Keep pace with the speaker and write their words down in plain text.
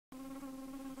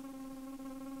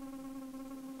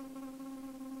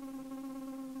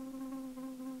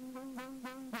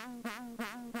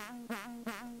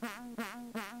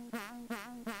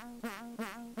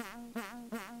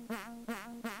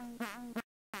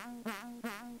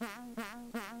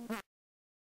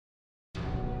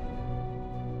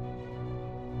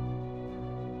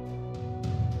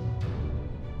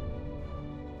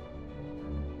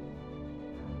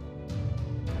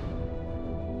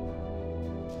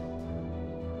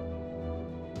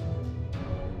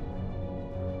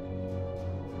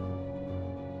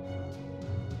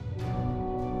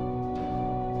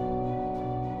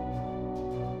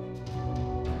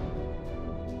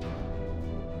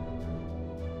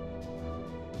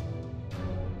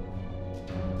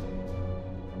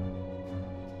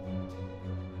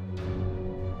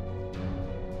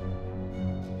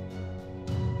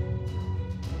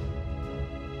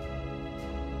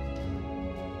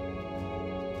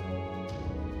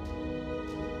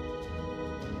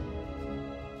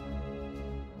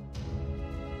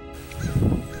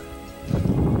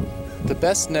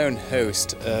best known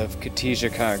host of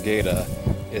Catesia congregata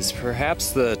is perhaps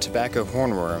the tobacco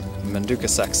hornworm, Manduca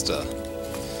sexta,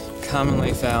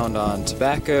 commonly found on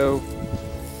tobacco,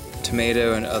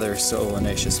 tomato, and other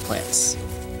solanaceous plants.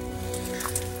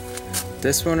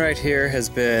 This one right here has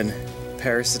been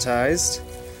parasitized,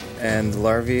 and the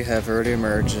larvae have already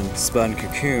emerged and spun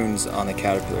cocoons on the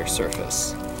caterpillar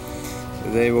surface.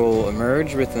 They will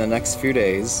emerge within the next few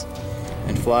days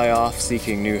and fly off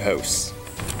seeking new hosts.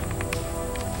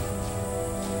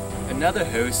 Another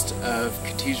host of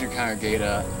Catesia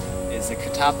congregata is the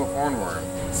catappa hornworm,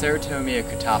 Ceratomia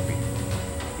catappi.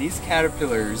 These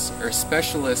caterpillars are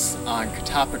specialists on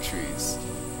catappa trees.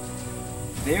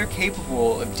 They are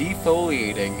capable of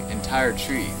defoliating entire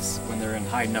trees when they're in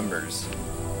high numbers.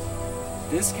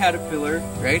 This caterpillar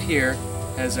right here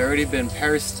has already been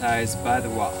parasitized by the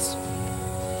wasp.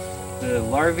 The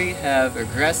larvae have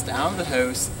egressed out of the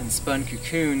host and spun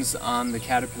cocoons on the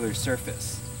caterpillar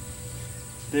surface.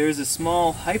 There is a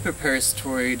small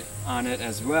hyperparasitoid on it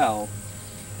as well,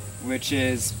 which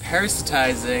is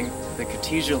parasitizing the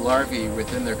Catesia larvae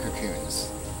within their cocoons.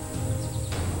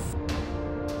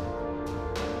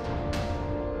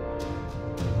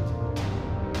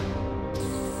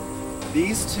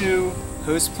 These two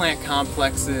host plant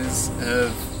complexes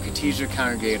of Catesia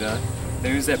congregata,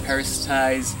 those that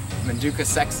parasitize Manduca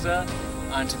sexta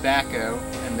on tobacco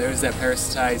and those that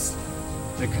parasitize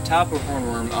the catappa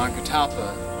hornworm on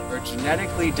catappa, are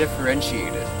genetically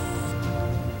differentiated.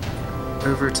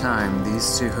 Over time,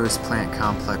 these two host plant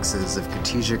complexes of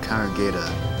Catesia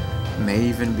congregata may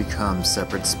even become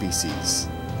separate species.